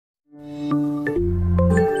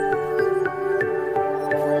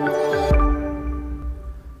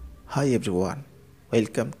Hi everyone,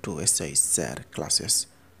 welcome to share classes.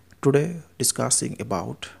 Today discussing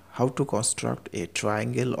about how to construct a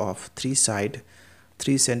triangle of three side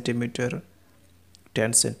 3 centimeter,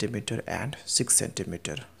 10 centimeter and 6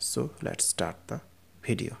 centimeter. So let's start the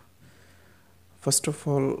video. First of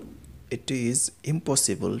all, it is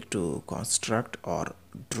impossible to construct or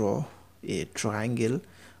draw a triangle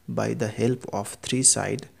by the help of three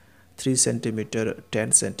side 3 centimeter,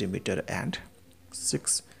 10 centimeter and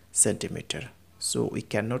 6 centimeter. So we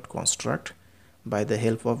cannot construct by the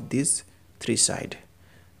help of these three side,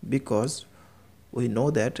 because we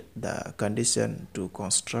know that the condition to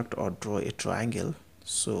construct or draw a triangle,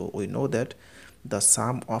 so we know that the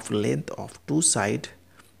sum of length of two side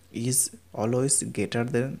is always greater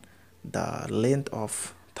than the length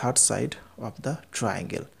of third side of the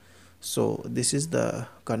triangle. So this is the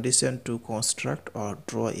condition to construct or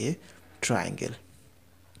draw a triangle.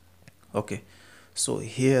 Okay, so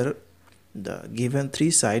here the given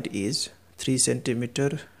three side is 3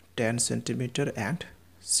 centimeter, 10 centimeter and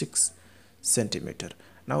 6 centimeter.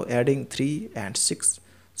 Now adding 3 and 6,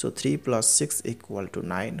 so 3 plus 6 equal to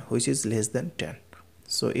 9, which is less than 10.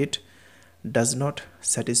 So it does not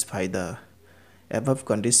satisfy the above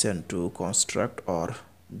condition to construct or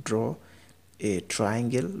draw a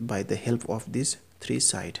triangle by the help of these three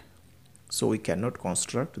side. So we cannot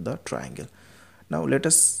construct the triangle. Now let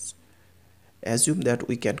us assume that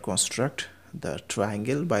we can construct the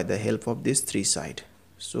triangle by the help of these three side.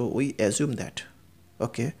 So we assume that.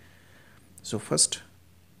 Okay, so first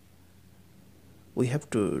we have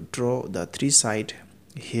to draw the three side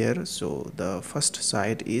here. So the first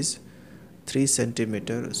side is 3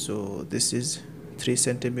 centimeter, so this is 3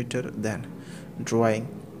 centimeter. Then drawing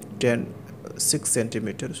 6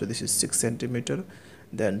 centimeter, so this is 6 centimeter.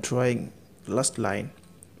 Then drawing last line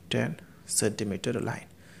 10 centimeter line.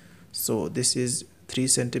 So this is 3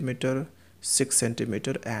 centimeter, 6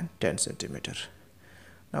 centimeter and 10 centimeter.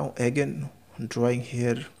 Now again drawing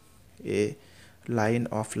here a line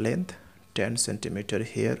of length 10 centimeter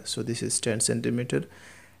here, so this is 10 centimeter,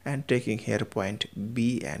 and taking here point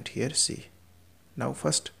B and here C. Now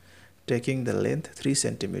first taking the length 3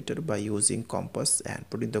 centimeter by using compass and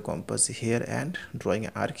putting the compass here and drawing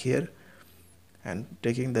an arc here, and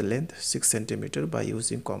taking the length 6 centimeter by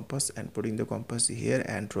using compass and putting the compass here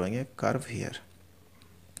and drawing a curve here.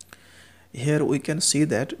 Here we can see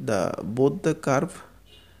that both the curve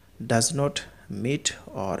does not meet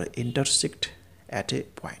or intersect at a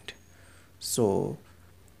point. So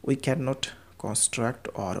we cannot construct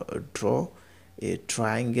or draw a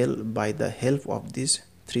triangle by the help of these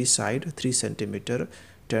three side 3 centimeter,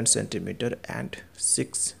 10 centimeter and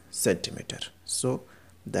 6 centimeter. So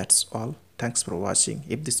that's all. Thanks for watching.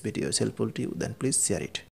 If this video is helpful to you, then please share it.